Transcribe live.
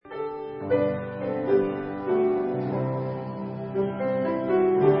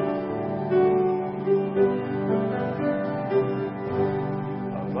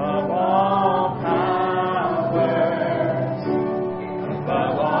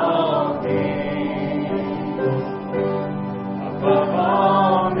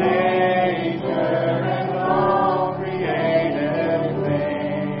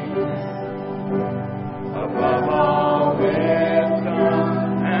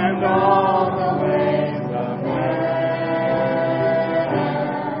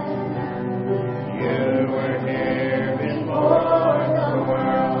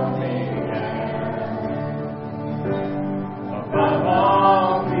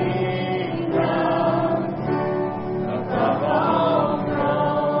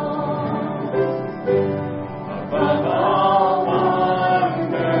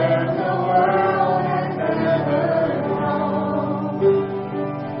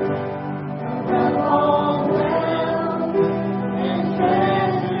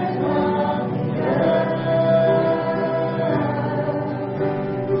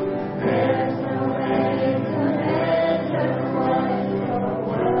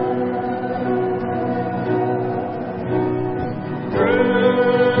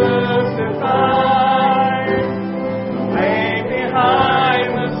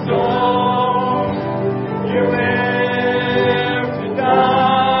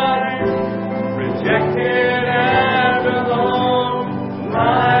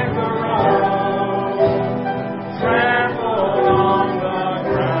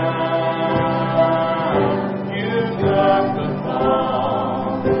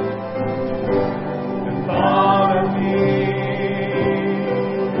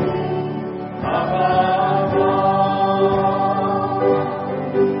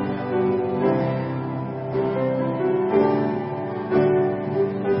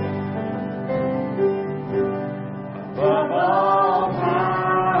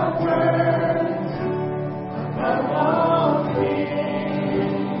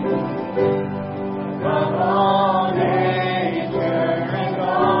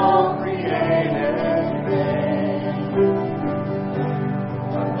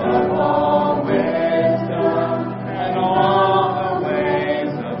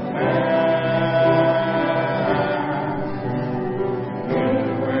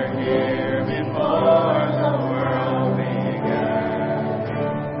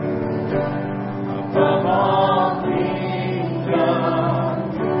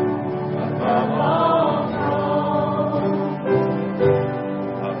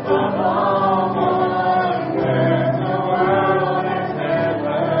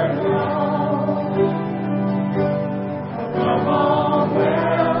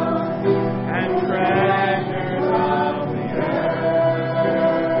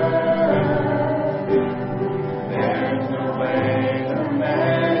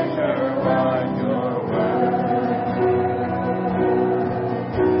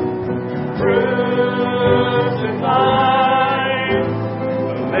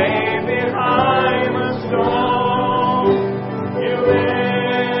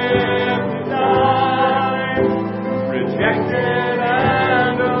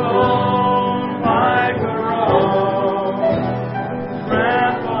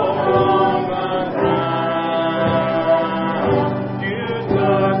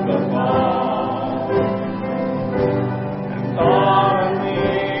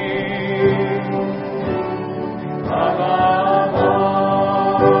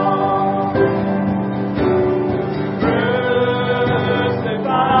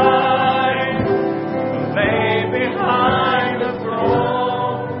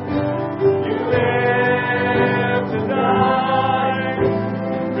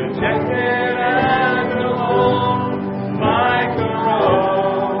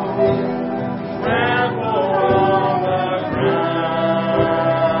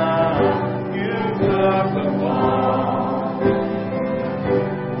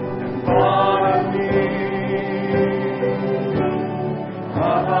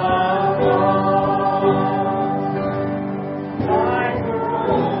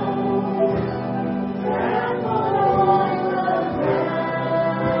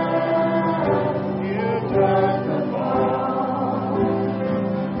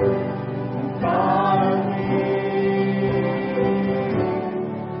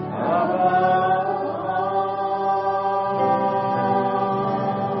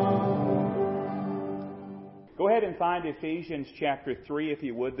Find Ephesians chapter 3, if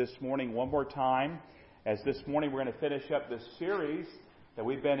you would, this morning one more time. As this morning we're going to finish up this series that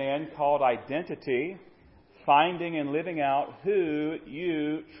we've been in called Identity, finding and living out who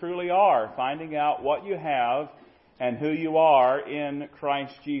you truly are, finding out what you have and who you are in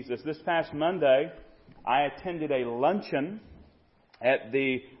Christ Jesus. This past Monday, I attended a luncheon at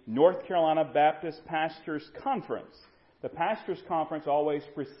the North Carolina Baptist Pastors Conference. The Pastors Conference always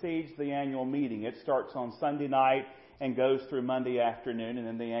precedes the annual meeting. It starts on Sunday night and goes through Monday afternoon, and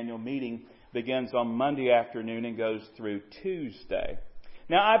then the annual meeting begins on Monday afternoon and goes through Tuesday.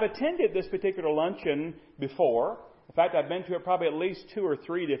 Now, I've attended this particular luncheon before. In fact, I've been to it probably at least 2 or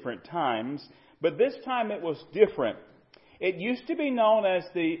 3 different times, but this time it was different. It used to be known as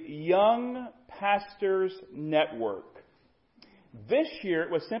the Young Pastors Network. This year,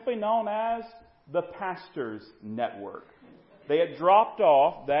 it was simply known as the Pastors Network. They had dropped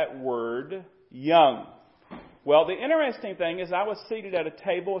off that word, young. Well, the interesting thing is I was seated at a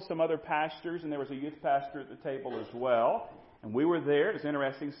table with some other pastors, and there was a youth pastor at the table as well. And we were there. It was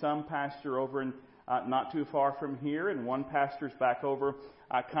interesting. Some pastor over in not too far from here, and one pastor's back over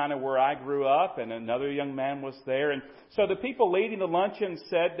kind of where I grew up, and another young man was there. And so the people leading the luncheon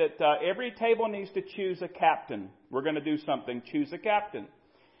said that every table needs to choose a captain. We're going to do something. Choose a captain.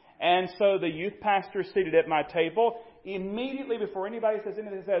 And so the youth pastor seated at my table, immediately before anybody says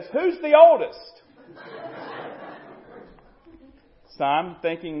anything, says, "Who's the oldest?" So I'm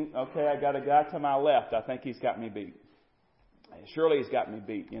thinking, okay, I got a guy to my left. I think he's got me beat. Surely he's got me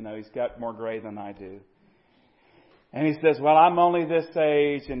beat. You know, he's got more gray than I do. And he says, "Well, I'm only this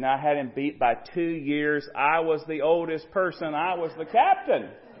age, and I had him beat by 2 years. I was the oldest person. I was the captain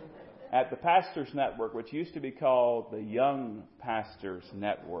at the Pastors Network, which used to be called the Young Pastors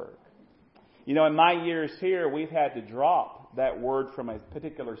Network." You know, in my years here, we've had to drop that word from a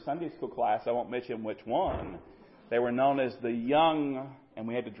particular Sunday school class. I won't mention which one. They were known as the young, and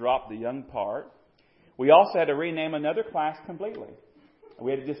we had to drop the young part. We also had to rename another class completely.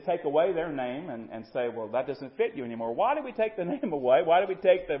 We had to just take away their name and say, well, that doesn't fit you anymore. Why did we take the name away? Why did we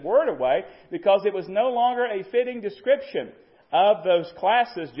take the word away? Because it was no longer a fitting description of those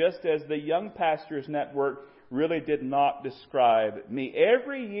classes, just as the Young Pastors Network really did not describe me.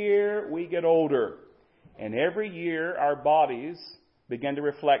 Every year we get older, and every year our bodies begin to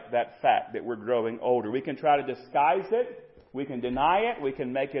reflect that fact that we're growing older. We can try to disguise it. We can deny it. We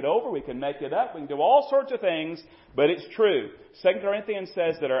can make it over. We can make it up. We can do all sorts of things, but it's true. 2 Corinthians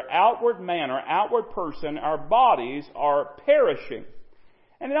says that our outward man, our outward person, our bodies are perishing.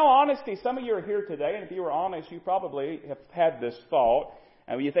 And in all honesty, some of you are here today, and if you were honest, you probably have had this thought.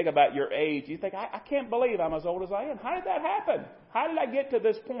 And when you think about your age, you think, I can't believe I'm as old as I am. How did that happen? How did I get to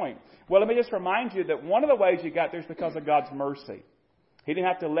this point? Well, let me just remind you that one of the ways you got there is because of God's mercy. He didn't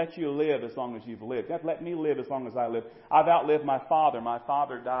have to let you live as long as you've lived. He had to let me live as long as I live. I've outlived my father. My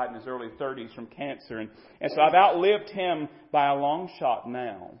father died in his early 30s from cancer. And so I've outlived him by a long shot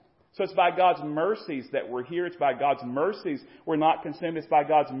now. So it's by God's mercies that we're here. It's by God's mercies we're not consumed. It's by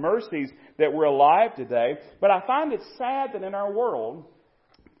God's mercies that we're alive today. But I find it sad that in our world,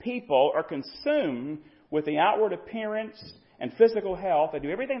 people are consumed with the outward appearance and physical health. They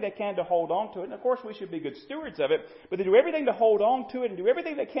do everything they can to hold on to it. And of course, we should be good stewards of it. But they do everything to hold on to it and do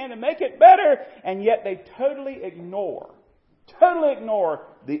everything they can to make it better. And yet they totally ignore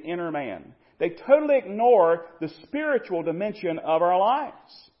the inner man. They totally ignore the spiritual dimension of our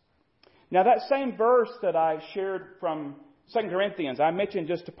lives. Now, that same verse that I shared from 2 Corinthians, I mentioned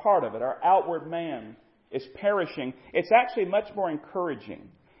just a part of it. Our outward man is perishing. It's actually much more encouraging.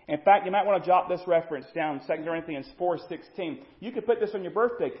 In fact, you might want to jot this reference down, 2 Corinthians 4:16. You could put this on your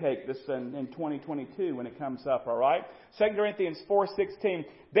birthday cake this in 2022 when it comes up, all right? 2 Corinthians 4:16.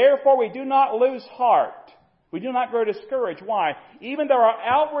 "Therefore we do not lose heart. We do not grow discouraged." Why? "Even though our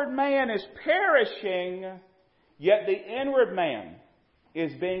outward man is perishing, yet the inward man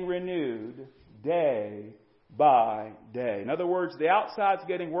is being renewed day by day." In other words, the outside's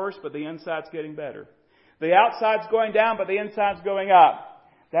getting worse, but the inside's getting better. The outside's going down, but the inside's going up.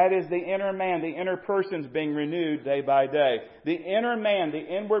 That is the inner man, the inner person's being renewed day by day. The inner man, the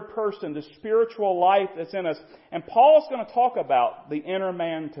inward person, the spiritual life that's in us. And Paul's going to talk about the inner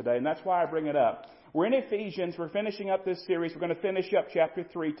man today, and that's why I bring it up. We're in Ephesians. We're finishing up this series. We're going to finish up chapter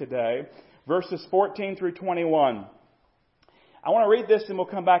 3 today, verses 14 through 21. I want to read this and we'll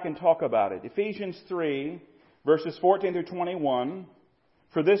come back and talk about it. Ephesians 3, verses 14 through 21.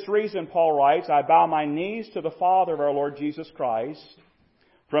 "For this reason," Paul writes, "I bow my knees to the Father of our Lord Jesus Christ,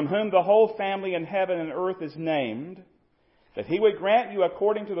 from whom the whole family in heaven and earth is named, that He would grant you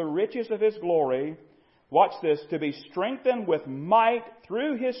according to the riches of His glory," watch this, "to be strengthened with might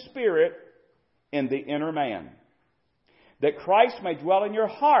through His Spirit in the inner man, that Christ may dwell in your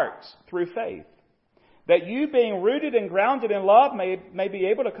hearts through faith, that you being rooted and grounded in love may be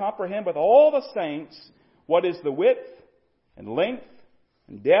able to comprehend with all the saints what is the width and length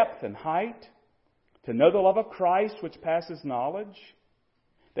and depth and height, to know the love of Christ which passes knowledge,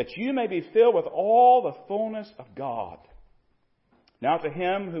 that you may be filled with all the fullness of God. Now to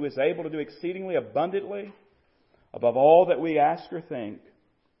Him who is able to do exceedingly abundantly above all that we ask or think,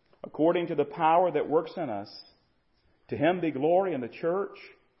 according to the power that works in us, to Him be glory in the church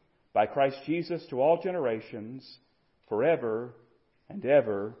by Christ Jesus to all generations, forever and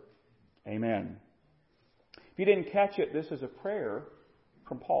ever. Amen. If you didn't catch it, this is a prayer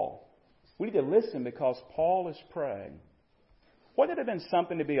from Paul. We need to listen because Paul is praying. Wouldn't it have been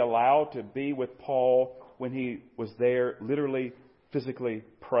something to be allowed to be with Paul when he was there, literally, physically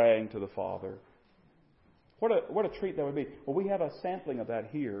praying to the Father? What a treat that would be. Well, we have a sampling of that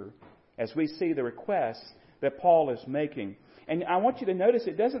here as we see the requests that Paul is making. And I want you to notice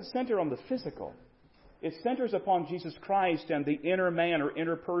it doesn't center on the physical. It centers upon Jesus Christ and the inner man or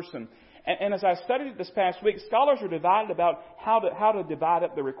inner person. And as I studied it this past week, scholars are divided about how to divide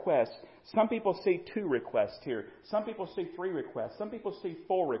up the requests. Some people see 2 requests here. Some people see 3 requests. Some people see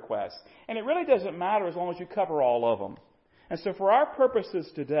 4 requests. And it really doesn't matter as long as you cover all of them. And so for our purposes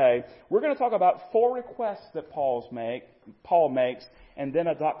today, we're going to talk about 4 requests that Paul makes, and then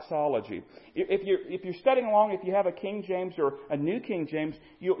a doxology. If you're studying along, if you have a King James or a New King James,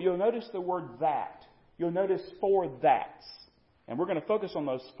 you'll notice the word that. You'll notice 4 that's. And we're going to focus on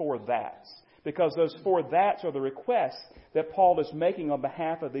those 4 that's, because those 4 that's are the requests that Paul is making on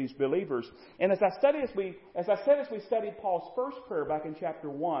behalf of these believers. And as I said, as we studied Paul's first prayer back in chapter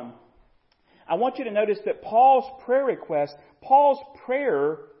 1, I want you to notice that Paul's prayer request, Paul's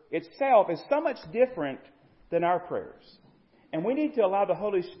prayer itself is so much different than our prayers. And we need to allow the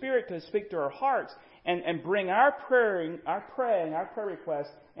Holy Spirit to speak to our hearts and bring our prayer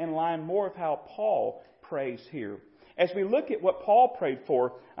requests in line more of how Paul prays here. As we look at what Paul prayed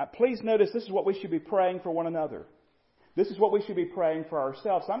for, please notice this is what we should be praying for one another. This is what we should be praying for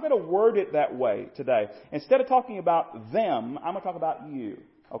ourselves. So I'm going to word it that way today. Instead of talking about them, I'm going to talk about you.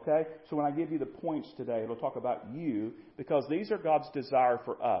 Okay? So when I give you the points today, it'll talk about you, because these are God's desire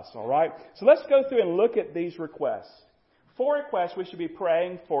for us. All right? So let's go through and look at these requests. 4 requests we should be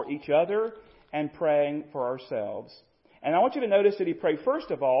praying for each other and praying for ourselves. And I want you to notice that he prayed,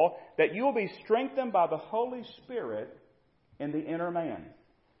 first of all, that you will be strengthened by the Holy Spirit in the inner man.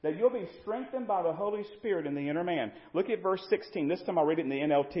 That you'll be strengthened by the Holy Spirit in the inner man. Look at verse 16. This time I'll read it in the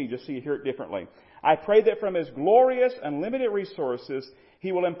NLT just so you hear it differently. I pray that from His glorious, unlimited resources,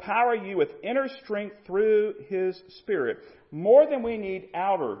 He will empower you with inner strength through His Spirit. More than we need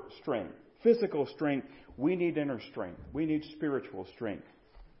outer strength, physical strength, we need inner strength. We need spiritual strength.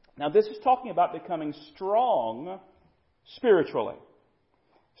 Now this is talking about becoming strong spiritually.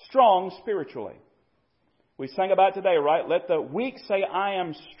 Strong spiritually. We sang about it today, right? Let the weak say, I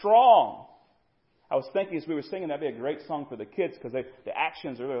am strong. I was thinking as we were singing, that'd be a great song for the kids, because the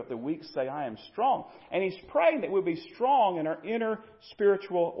actions are let the weak say, I am strong. And he's praying that we'll be strong in our inner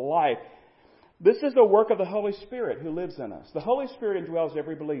spiritual life. This is the work of the Holy Spirit who lives in us. The Holy Spirit indwells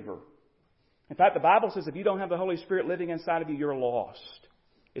every believer. In fact, the Bible says if you don't have the Holy Spirit living inside of you, you're lost.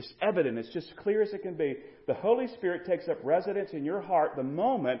 It's evident. It's just clear as it can be. The Holy Spirit takes up residence in your heart the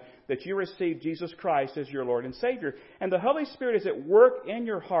moment that you receive Jesus Christ as your Lord and Savior. And the Holy Spirit is at work in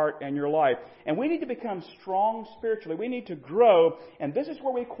your heart and your life. And we need to become strong spiritually. We need to grow. And this is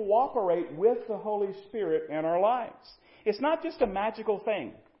where we cooperate with the Holy Spirit in our lives. It's not just a magical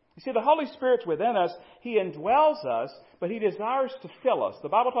thing. You see, the Holy Spirit's within us. He indwells us, but He desires to fill us. The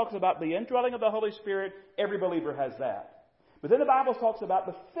Bible talks about the indwelling of the Holy Spirit. Every believer has that. But then the Bible talks about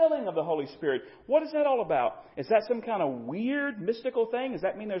the filling of the Holy Spirit. What is that all about? Is that some kind of weird, mystical thing? Does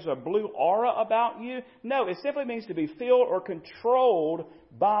that mean there's a blue aura about you? No, it simply means to be filled or controlled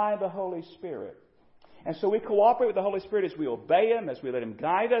by the Holy Spirit. And so we cooperate with the Holy Spirit as we obey Him, as we let Him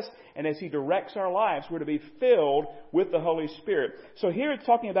guide us, and as He directs our lives. We're to be filled with the Holy Spirit. So here it's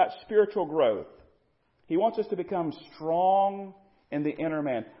talking about spiritual growth. He wants us to become strong in the inner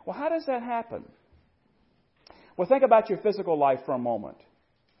man. Well, how does that happen? Well, think about your physical life for a moment.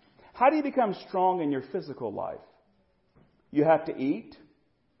 How do you become strong in your physical life? You have to eat.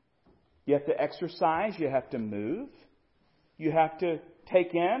 You have to exercise. You have to move. You have to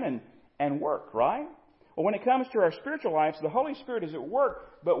take in and work, right? Well, when it comes to our spiritual lives, the Holy Spirit is at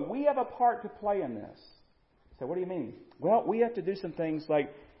work, but we have a part to play in this. So what do you mean? Well, we have to do some things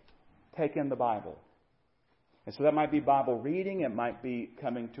like take in the Bible. And so that might be Bible reading. It might be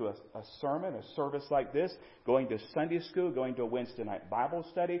coming to a sermon, a service like this, going to Sunday school, going to a Wednesday night Bible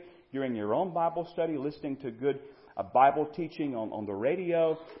study, doing your own Bible study, listening to good Bible teaching on the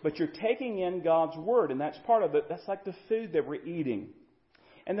radio. But you're taking in God's Word, and that's part of it. That's like the food that we're eating.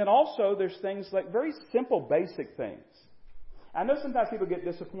 And then also there's things like very simple, basic things. I know sometimes people get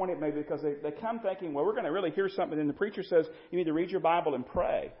disappointed maybe because they come thinking, well, we're going to really hear something and the preacher says you need to read your Bible and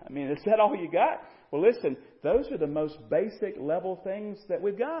pray. I mean, is that all you got? Well, listen, those are the most basic level things that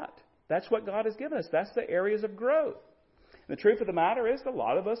we've got. That's what God has given us. That's the areas of growth. And the truth of the matter is a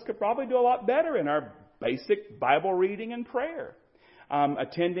lot of us could probably do a lot better in our basic Bible reading and prayer.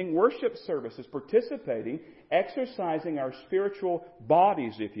 Attending worship services, participating, exercising our spiritual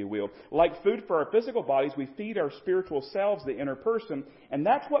bodies, if you will. Like food for our physical bodies, we feed our spiritual selves, the inner person. And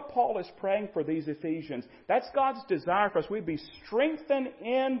that's what Paul is praying for these Ephesians. That's God's desire for us. We'd be strengthened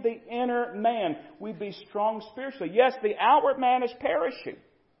in the inner man. We'd be strong spiritually. Yes, the outward man is perishing.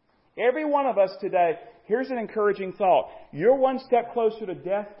 Every one of us today, here's an encouraging thought. You're one step closer to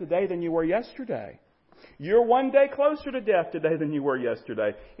death today than you were yesterday. You're one day closer to death today than you were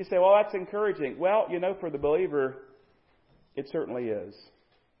yesterday. You say, well, that's encouraging. Well, for the believer, it certainly is.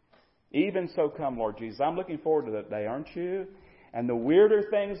 Even so come, Lord Jesus. I'm looking forward to that day, aren't you? And the weirder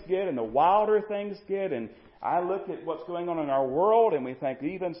things get and the wilder things get. And I look at what's going on in our world and we think,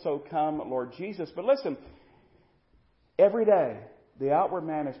 even so come, Lord Jesus. But listen, every day, the outward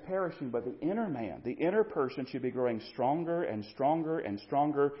man is perishing, but the inner man, the inner person should be growing stronger and stronger and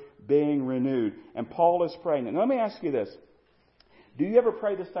stronger, being renewed. And Paul is praying. And let me ask you this. Do you ever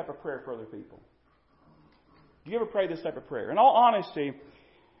pray this type of prayer for other people? Do you ever pray this type of prayer? In all honesty,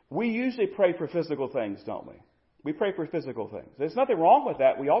 we usually pray for physical things, don't we? We pray for physical things. There's nothing wrong with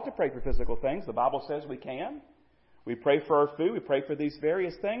that. We ought to pray for physical things. The Bible says we can. We pray for our food. We pray for these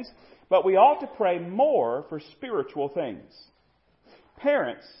various things. But we ought to pray more for spiritual things.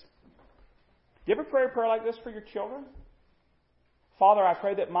 Parents, do you ever pray a prayer like this for your children? Father, I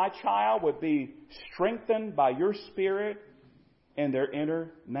pray that my child would be strengthened by your Spirit in their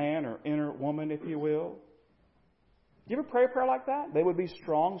inner man or inner woman, if you will. Do you ever pray a prayer like that? They would be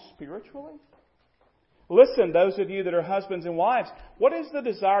strong spiritually? Listen, those of you that are husbands and wives, what is the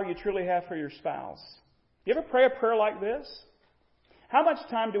desire you truly have for your spouse? Do you ever pray a prayer like this? How much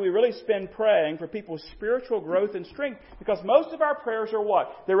time do we really spend praying for people's spiritual growth and strength? Because most of our prayers are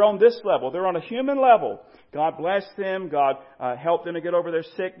what? They're on this level. They're on a human level. God bless them. God help them to get over their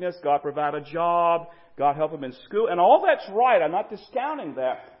sickness. God provide a job. God help them in school. And all that's right. I'm not discounting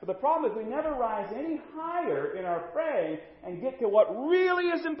that. But the problem is we never rise any higher in our praying and get to what really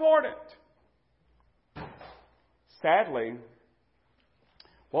is important. Sadly,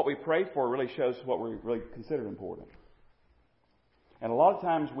 what we pray for really shows what we really consider important. And a lot of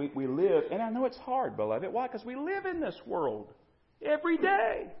times we live, and I know it's hard, beloved. Why? Because we live in this world every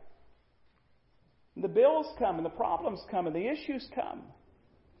day. And the bills come, and the problems come, and the issues come.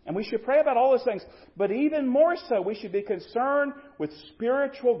 And we should pray about all those things. But even more so, we should be concerned with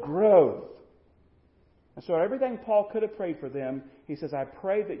spiritual growth. And so everything Paul could have prayed for them, he says, I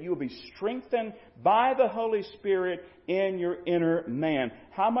pray that you will be strengthened by the Holy Spirit in your inner man.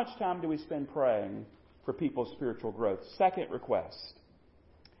 How much time do we spend praying for people's spiritual growth? Second request.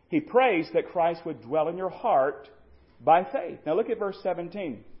 He prays that Christ would dwell in your heart by faith. Now look at verse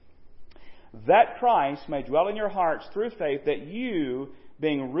 17. That Christ may dwell in your hearts through faith, that you,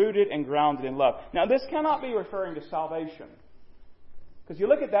 being rooted and grounded in love. Now this cannot be referring to salvation. Because you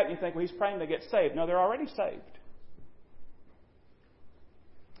look at that and you think, well, he's praying to get saved. No, they're already saved.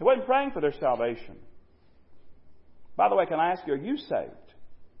 He wasn't praying for their salvation. By the way, can I ask you, are you saved?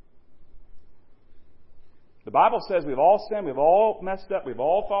 The Bible says we've all sinned, we've all messed up, we've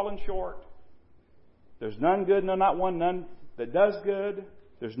all fallen short. There's none good, no, not one, none that does good.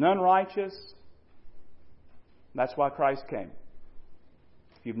 There's none righteous. That's why Christ came.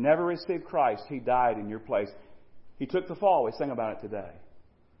 If you've never received Christ, He died in your place. He took the fall. We sang about it today.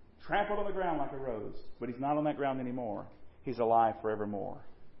 Trampled on the ground like a rose. But He's not on that ground anymore. He's alive forevermore.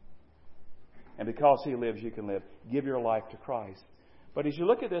 And because He lives, you can live. Give your life to Christ. But as you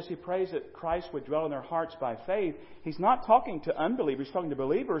look at this, he prays that Christ would dwell in their hearts by faith. He's not talking to unbelievers, he's talking to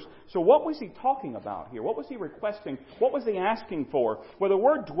believers. So what was he talking about here? What was he requesting? What was he asking for? Well, the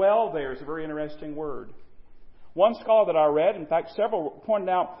word dwell there is a very interesting word. One scholar that I read, in fact several, pointed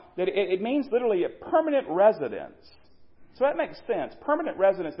out that it means literally a permanent residence. So that makes sense. Permanent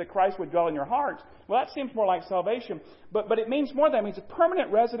residence, that Christ would dwell in your hearts. Well, that seems more like salvation. But it means more than that. It means a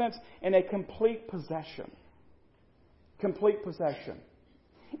permanent residence and a complete possession. Complete possession.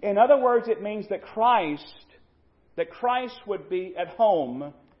 In other words, it means that Christ would be at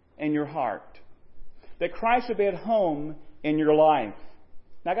home in your heart. That Christ would be at home in your life.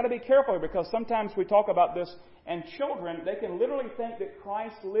 Now, I've got to be careful here because sometimes we talk about this, and children, they can literally think that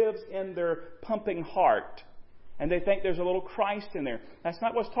Christ lives in their pumping heart. And they think there's a little Christ in there. That's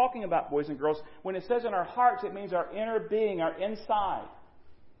not what it's talking about, boys and girls. When it says in our hearts, it means our inner being, our inside.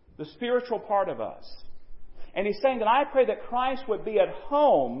 the spiritual part of us. And He's saying that I pray that Christ would be at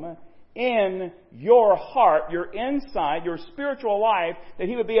home in your heart, your inside, your spiritual life, that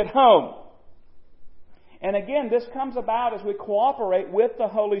He would be at home. And again, this comes about as we cooperate with the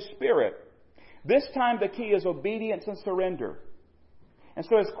Holy Spirit. This time the key is obedience and surrender. And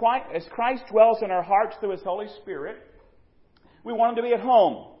so as Christ dwells in our hearts through His Holy Spirit, we want Him to be at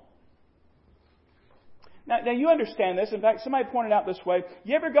home. Now you understand this. In fact, somebody pointed out this way.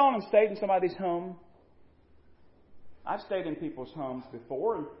 You ever gone and stayed in somebody's home? I've stayed in people's homes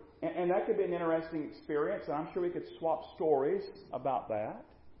before, and that could be an interesting experience, and I'm sure we could swap stories about that.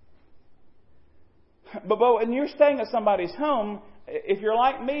 But when you're staying at somebody's home, if you're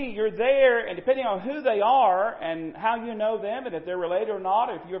like me, you're there, and depending on who they are and how you know them, and if they're related or not,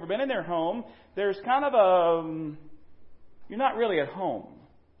 or if you've ever been in their home, there's kind of you're not really at home.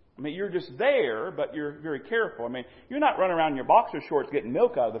 I mean, you're just there, but you're very careful. I mean, you're not running around in your boxer shorts getting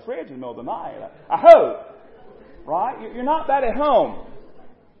milk out of the fridge in the middle of the night. I hope. Right? You're not that at home.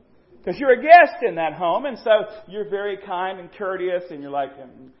 Because you're a guest in that home, and so you're very kind and courteous, and you're like,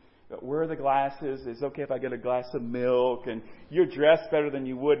 where are the glasses? Is it okay if I get a glass of milk? And you're dressed better than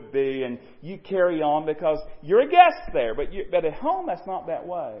you would be, and you carry on because you're a guest there. But at home, that's not that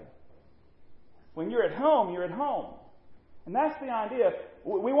way. When you're at home, you're at home. And that's the idea.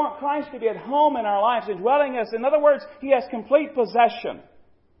 We want Christ to be at home in our lives, indwelling us. In other words, He has complete possession.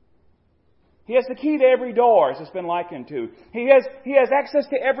 He has the key to every door, as it's been likened to. He has access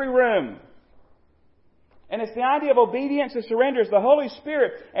to every room. And it's the idea of obedience and surrender. It's the Holy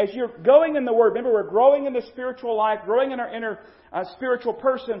Spirit, as you're going in the Word. Remember, we're growing in the spiritual life, growing in our inner spiritual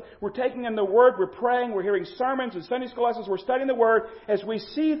person. We're taking in the Word, we're praying, we're hearing sermons and Sunday school lessons, we're studying the Word. As we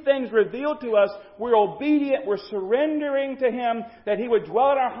see things revealed to us, we're obedient, we're surrendering to Him, that He would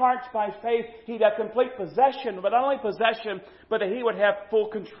dwell in our hearts by faith. He'd have complete possession, but not only possession, but that He would have full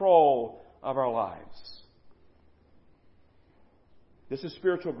control of our lives. This is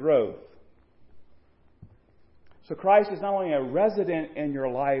spiritual growth. So Christ is not only a resident in your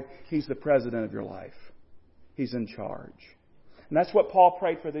life, He's the president of your life. He's in charge. And that's what Paul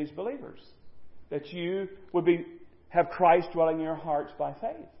prayed for these believers. That you would have Christ dwelling in your hearts by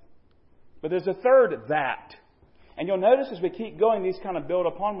faith. But there's a third that. And you'll notice as we keep going, these kind of build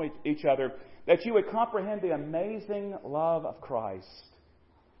upon each other, that you would comprehend the amazing love of Christ.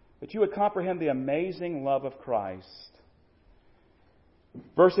 That you would comprehend the amazing love of Christ.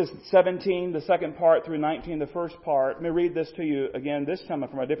 Verses 17, the second part, through 19, the first part. Let me read this to you again, this time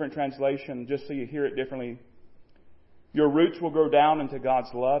from a different translation, just so you hear it differently. Your roots will grow down into God's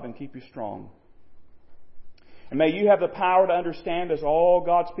love and keep you strong. And may you have the power to understand, as all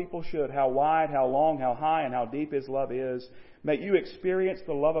God's people should, how wide, how long, how high, and how deep His love is. May you experience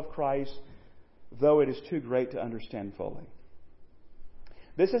the love of Christ, though it is too great to understand fully.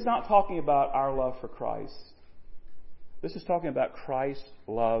 This is not talking about our love for Christ. This is talking about Christ's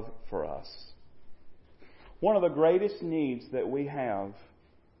love for us. One of the greatest needs that we have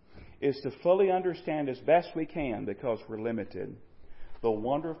is to fully understand as best we can, because we're limited, the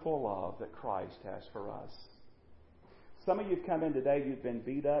wonderful love that Christ has for us. Some of you have come in today, you've been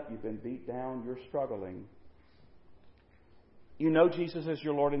beat up, you've been beat down, you're struggling. You know Jesus is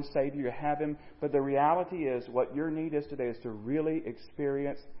your Lord and Savior, you have Him, but the reality is what your need is today is to really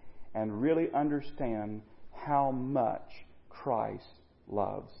experience and really understand how much Christ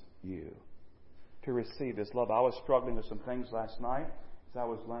loves you. To receive His love. I was struggling with some things last night as I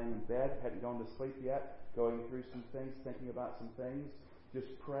was laying in bed, hadn't gone to sleep yet, going through some things, thinking about some things, just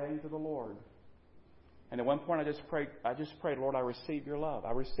praying to the Lord. And at one point I just prayed, Lord, I receive your love.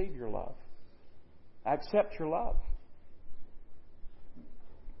 I receive your love. I accept your love.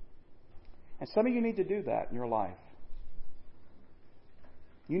 And some of you need to do that in your life.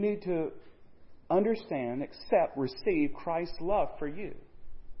 You need to understand, accept, receive Christ's love for you.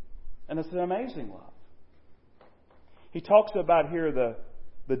 And it's an amazing love. He talks about here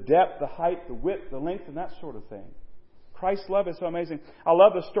the depth, the height, the width, the length, and that sort of thing. Christ's love is so amazing. I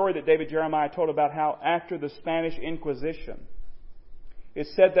love the story that David Jeremiah told about how after the Spanish Inquisition, it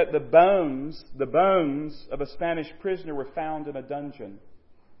said that the bones of a Spanish prisoner were found in a dungeon.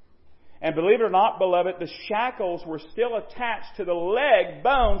 And believe it or not, beloved, the shackles were still attached to the leg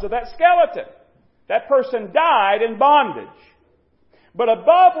bones of that skeleton. That person died in bondage. But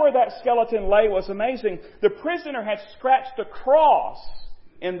above where that skeleton lay was amazing. The prisoner had scratched a cross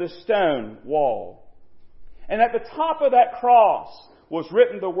in the stone wall. And at the top of that cross was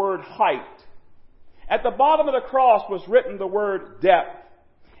written the word height. At the bottom of the cross was written the word depth.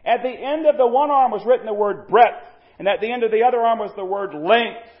 At the end of the one arm was written the word breadth. And at the end of the other arm was the word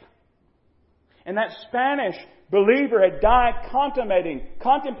length. And that Spanish believer had died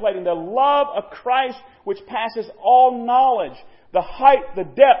contemplating the love of Christ which passes all knowledge. The height, the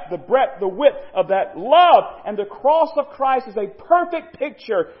depth, the breadth, the width of that love. And the cross of Christ is a perfect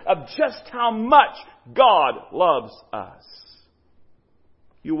picture of just how much God loves us.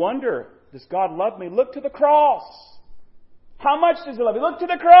 You wonder, does God love me? Look to the cross. How much does He love you? Look to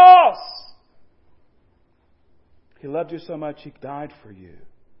the cross. He loved you so much, He died for you.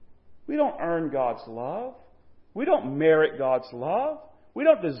 We don't earn God's love. We don't merit God's love. We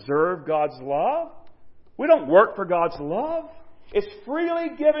don't deserve God's love. We don't work for God's love. It's freely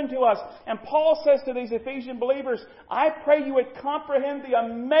given to us. And Paul says to these Ephesian believers, I pray you would comprehend the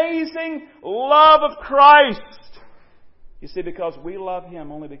amazing love of Christ. You see, because we love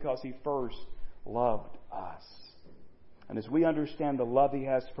Him only because He first loved us. And as we understand the love He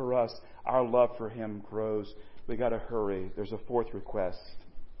has for us, our love for Him grows. We got to hurry. There's a fourth request.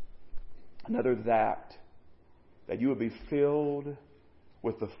 Another that you would be filled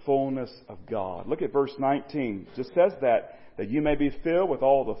with the fullness of God. Look at verse 19. It just says that you may be filled with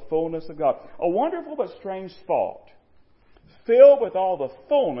all the fullness of God. A wonderful but strange thought. Filled with all the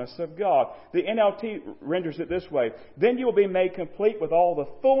fullness of God. The NLT renders it this way. Then you will be made complete with all the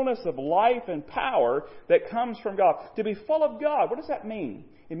fullness of life and power that comes from God. To be full of God, what does that mean?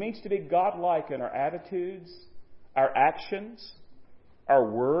 It means to be God-like in our attitudes, our actions, our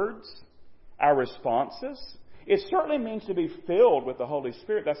words, our responses. It certainly means to be filled with the Holy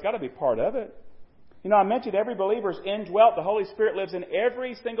Spirit. That's got to be part of it. You know, I mentioned every believer is indwelt. The Holy Spirit lives in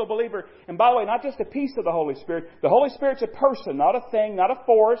every single believer. And by the way, not just a piece of the Holy Spirit. The Holy Spirit's a person, not a thing, not a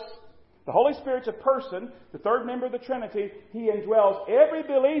force. The Holy Spirit's a person, the third member of the Trinity. He indwells every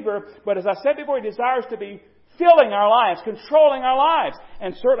believer. But as I said before, He desires to be filling our lives, controlling our lives.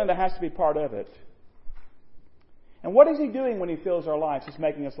 And certainly that has to be part of it. And what is He doing when He fills our lives? He's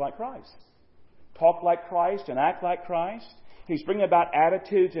making us like Christ. Talk like Christ and act like Christ. He's bringing about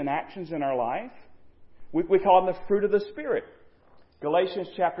attitudes and actions in our life. We call them the fruit of the Spirit. Galatians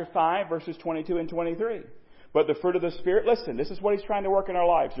chapter 5, verses 22 and 23. But the fruit of the Spirit, listen, this is what He's trying to work in our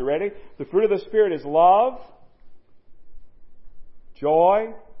lives. You ready? The fruit of the Spirit is love,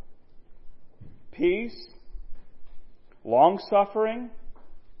 joy, peace, long-suffering,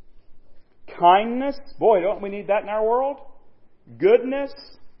 kindness. Boy, don't we need that in our world? Goodness,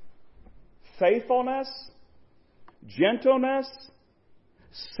 faithfulness, gentleness,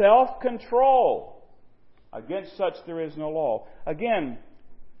 self-control. Against such there is no law. Again,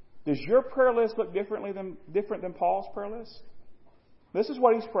 does your prayer list look different than Paul's prayer list? This is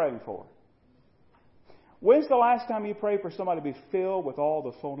what he's praying for. When's the last time you prayed for somebody to be filled with all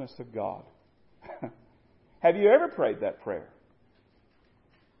the fullness of God? Have you ever prayed that prayer?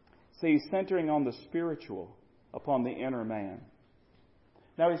 See, he's centering on the spiritual, upon the inner man.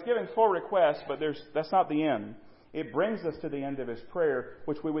 Now, he's giving 4 requests, but that's not the end. It brings us to the end of his prayer,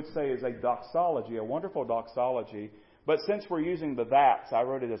 which we would say is a doxology, a wonderful doxology. But since we're using the that's, I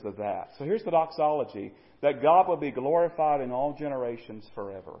wrote it as a that. So here's the doxology. That God will be glorified in all generations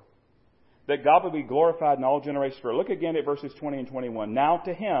forever. That God will be glorified in all generations forever. Look again at verses 20 and 21. Now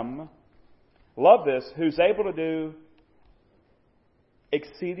to Him, love this, who's able to do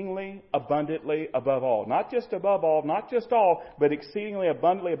exceedingly abundantly above all. Not just above all, not just all, but exceedingly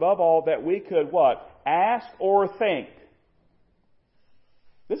abundantly above all that we could what? Ask or think.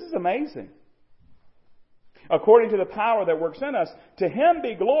 This is amazing. According to the power that works in us, to Him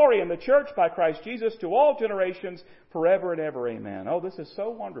be glory in the church by Christ Jesus to all generations forever and ever. Amen. Oh, this is so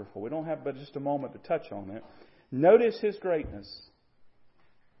wonderful. We don't have but just a moment to touch on it. Notice His greatness.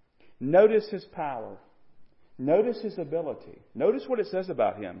 Notice His power. Notice His ability. Notice what it says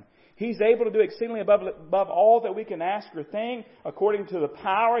about Him. He's able to do exceedingly above all that we can ask or think, according to the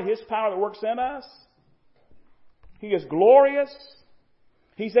power, His power that works in us. He is glorious.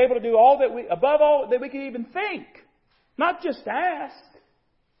 He's able to do above all that we can even think, not just ask.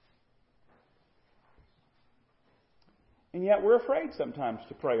 And yet we're afraid sometimes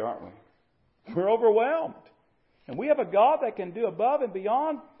to pray, aren't we? We're overwhelmed. And we have a God that can do above and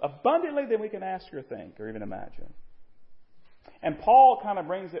beyond abundantly than we can ask or think or even imagine. And Paul kind of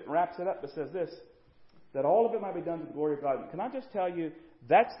wraps it up and says this, that all of it might be done to the glory of God. Can I just tell you,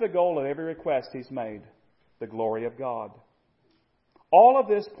 that's the goal of every request he's made, the glory of God. All of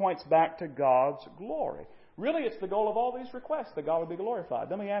this points back to God's glory. Really, it's the goal of all these requests, that God would be glorified.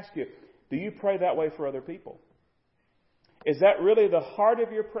 Let me ask you, do you pray that way for other people? Is that really the heart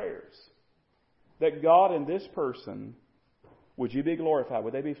of your prayers? That God in this person, would you be glorified?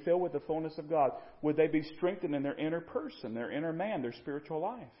 Would they be filled with the fullness of God? Would they be strengthened in their inner person, their inner man, their spiritual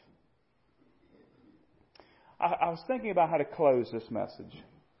life? I was thinking about how to close this message.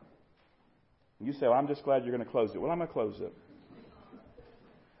 You say, well, I'm just glad you're going to close it. Well, I'm going to close it.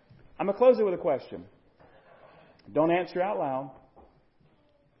 I'm going to close it with a question. Don't answer out loud.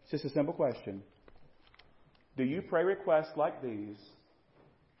 It's just a simple question. Do you pray requests like these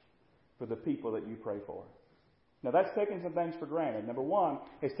for the people that you pray for? Now, that's taking some things for granted. Number one,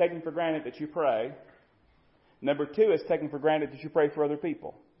 it's taking for granted that you pray. Number two, it's taking for granted that you pray for other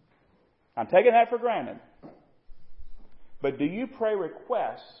people. I'm taking that for granted. But do you pray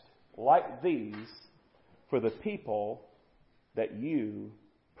requests like these for the people that you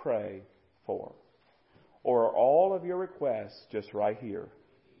pray for? Or are all of your requests just right here?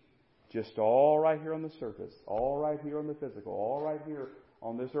 Just all right here on the surface, all right here on the physical, all right here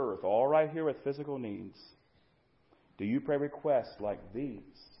on this earth, all right here with physical needs? Do you pray requests like these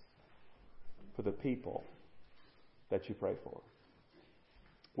for the people that you pray for?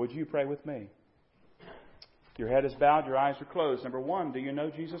 Would you pray with me? Your head is bowed, your eyes are closed. Number one, do you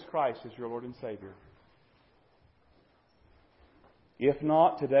know Jesus Christ as your Lord and Savior? If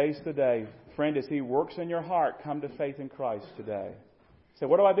not, today's the day. Friend, as He works in your heart, come to faith in Christ today. Say,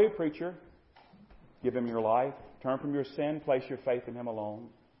 what do I do, preacher? Give Him your life. Turn from your sin. Place your faith in Him alone.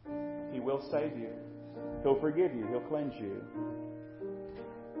 He will save you. He'll forgive you. He'll cleanse you.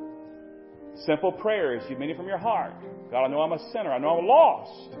 Simple prayers. You mean it from your heart. God, I know I'm a sinner. I know I'm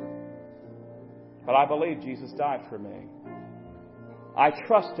lost. But I believe Jesus died for me. I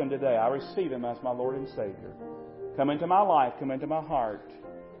trust Him today. I receive Him as my Lord and Savior. Come into my life. Come into my heart.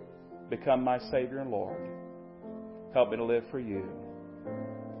 Become my Savior and Lord. Help me to live for you.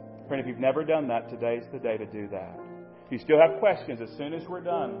 Friend, if you've never done that, today's the day to do that. If you still have questions, as soon as we're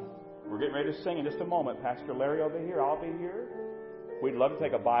done, we're getting ready to sing in just a moment. Pastor Larry will be here. I'll be here. We'd love to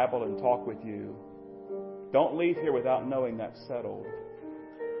take a Bible and talk with you. Don't leave here without knowing that's settled.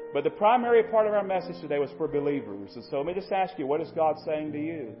 But the primary part of our message today was for believers. And so let me just ask you, what is God saying to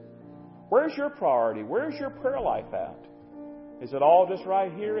you? Where's your priority? Where's your prayer life at? Is it all just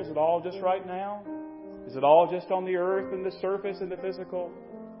right here? Is it all just right now? Is it all just on the earth and the surface and the physical?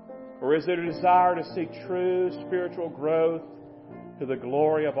 Or is it a desire to seek true spiritual growth to the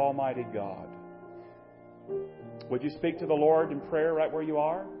glory of Almighty God? Would you speak to the Lord in prayer right where you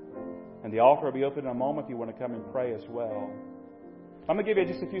are? And the altar will be open in a moment if you want to come and pray as well. I'm going to give you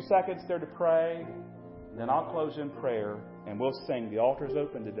just a few seconds there to pray. Then I'll close in prayer and we'll sing. The altar's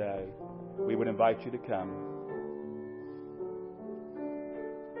open today. We would invite you to come.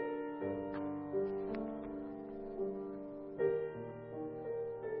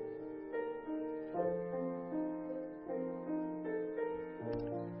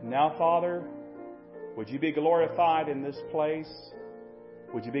 Now, Father, would you be glorified in this place?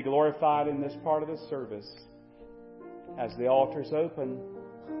 Would you be glorified in this part of the service? As the altar's open,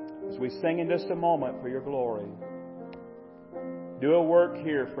 as we sing in just a moment for your glory, do a work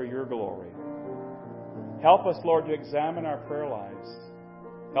here for your glory. Help us, Lord, to examine our prayer lives.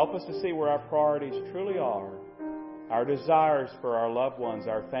 Help us to see where our priorities truly are, our desires for our loved ones,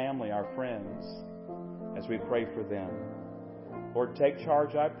 our family, our friends, as we pray for them. Lord, take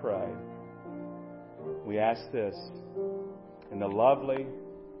charge, I pray. We ask this in the lovely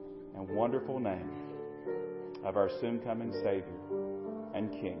and wonderful name of our soon-coming Savior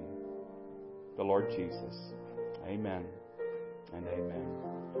and King, the Lord Jesus. Amen and amen.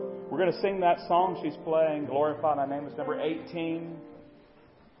 We're going to sing that song she's playing, Glorify Thy Name. It's number 18.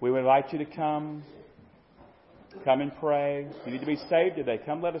 We would invite you to come and pray. If you need to be saved today,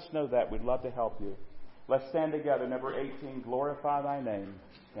 come let us know that. We'd love to help you. Let's stand together. Number 18, Glorify Thy Name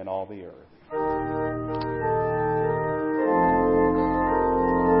in all the earth.